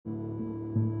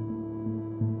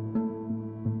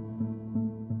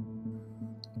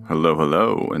Hello,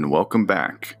 hello, and welcome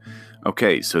back.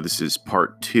 Okay, so this is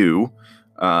part 2.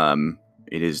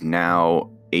 It is now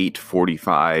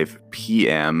 8:45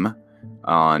 p.m.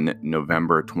 on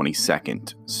November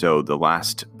 22nd. So the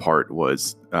last part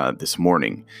was this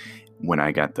morning when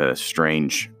I got the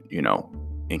strange,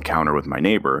 encounter with my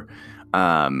neighbor.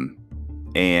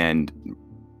 And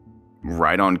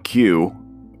right on cue,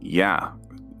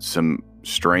 some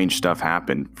strange stuff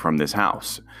happened from this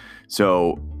house.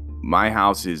 So my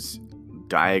house is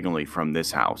diagonally from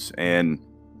this house, and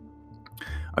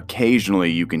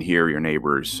occasionally you can hear your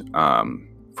neighbors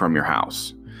from your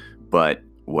house. But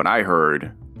what I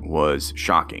heard was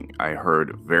shocking. I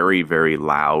heard very, very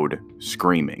loud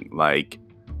screaming, like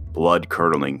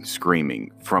blood-curdling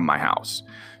screaming from my house.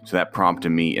 So that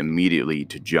prompted me immediately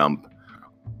to jump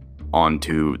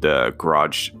onto the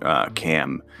garage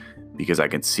cam, because I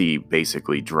could see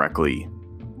basically directly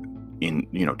in,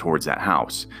 towards that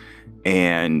house.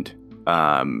 And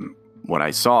what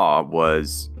I saw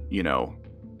was,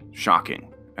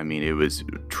 shocking. I mean, it was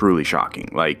truly shocking.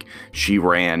 Like, she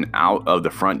ran out of the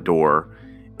front door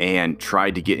and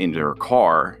tried to get into her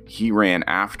car. He ran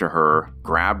after her,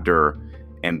 grabbed her,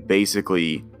 and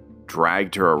basically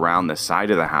dragged her around the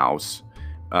side of the house,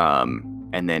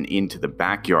 and then into the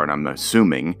backyard, I'm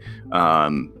assuming.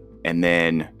 And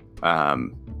then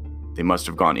they must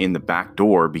have gone in the back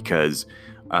door, because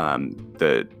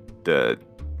the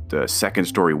second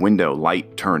story window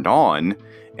light turned on,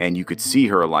 and you could see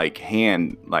her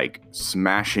hand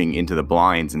smashing into the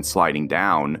blinds and sliding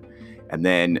down. And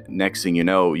then next thing you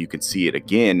know, you could see it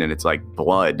again, and it's like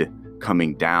blood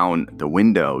coming down the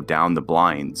window, down the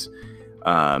blinds.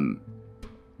 And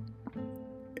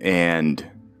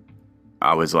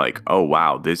I was like, oh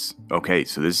wow,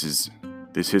 so this is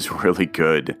really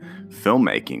good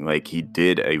filmmaking. Like, he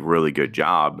did a really good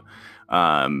job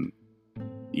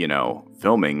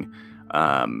filming.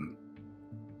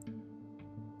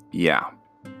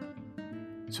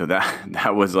 So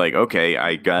that was like, okay,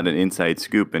 I got an inside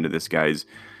scoop into this guy's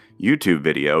YouTube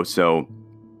video. So,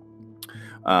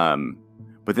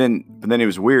 but then it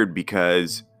was weird,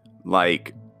 because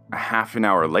like a half an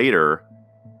hour later,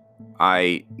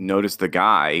 I noticed the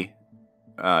guy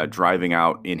driving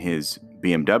out in his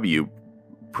BMW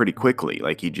pretty quickly.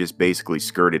 Like, he just basically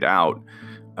skirted out.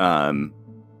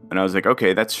 And I was like,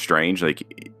 okay, that's strange. Like,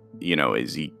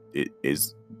 is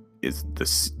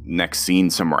the next scene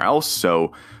somewhere else?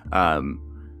 So, so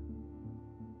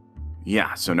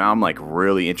now I'm like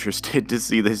really interested to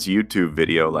see this YouTube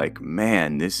video. Like,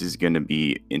 man, this is going to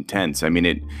be intense. I mean,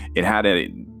 it had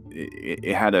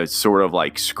a sort of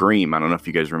like Scream. I don't know if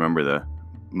you guys remember the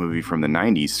movie from the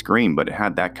 90s, Scream, but it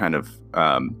had that kind of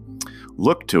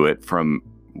look to it from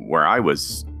where I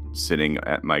was sitting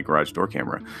at my garage door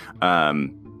camera.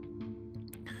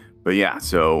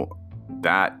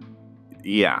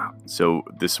 So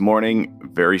this morning,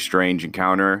 very strange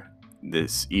encounter.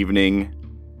 This evening,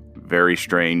 very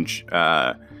strange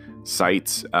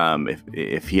sights.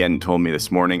 If he hadn't told me this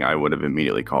morning, I would have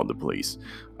immediately called the police.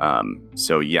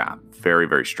 Very,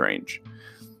 very strange.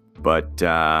 But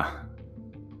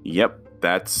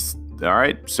that's all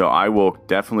right. So I will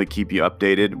definitely keep you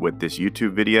updated with this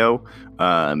YouTube video.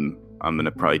 I'm going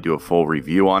to probably do a full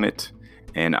review on it,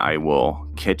 and I will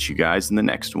catch you guys in the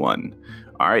next one.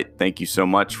 All right. Thank you so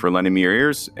much for lending me your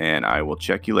ears, and I will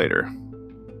check you later.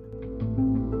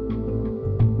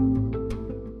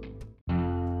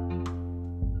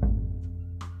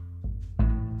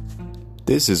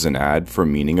 This is an ad for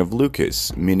Meaning of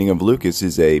Lucas. Meaning of Lucas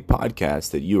is a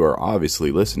podcast that you are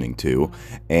obviously listening to,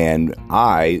 and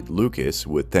I, Lucas,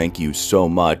 would thank you so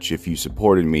much if you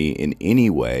supported me in any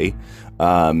way.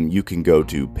 You can go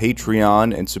to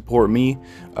Patreon and support me.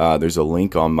 There's a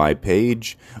link on my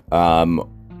page.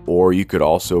 Or you could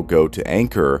also go to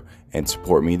Anchor and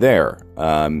support me there.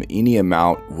 Any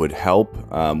amount would help,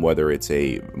 whether it's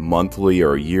a monthly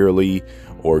or yearly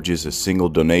or just a single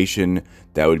donation.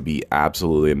 That would be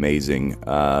absolutely amazing.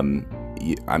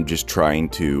 I'm just trying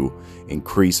to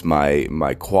increase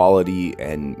my quality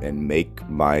and make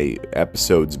my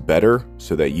episodes better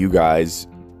so that you guys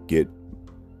get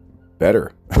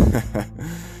better.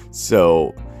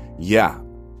 So,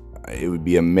 it would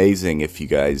be amazing if you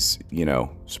guys,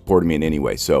 supported me in any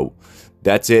way. So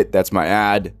that's it. That's my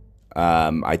ad.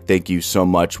 I thank you so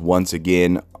much once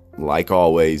again, like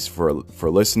always, for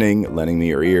listening, lending me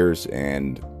your ears,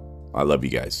 and I love you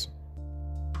guys.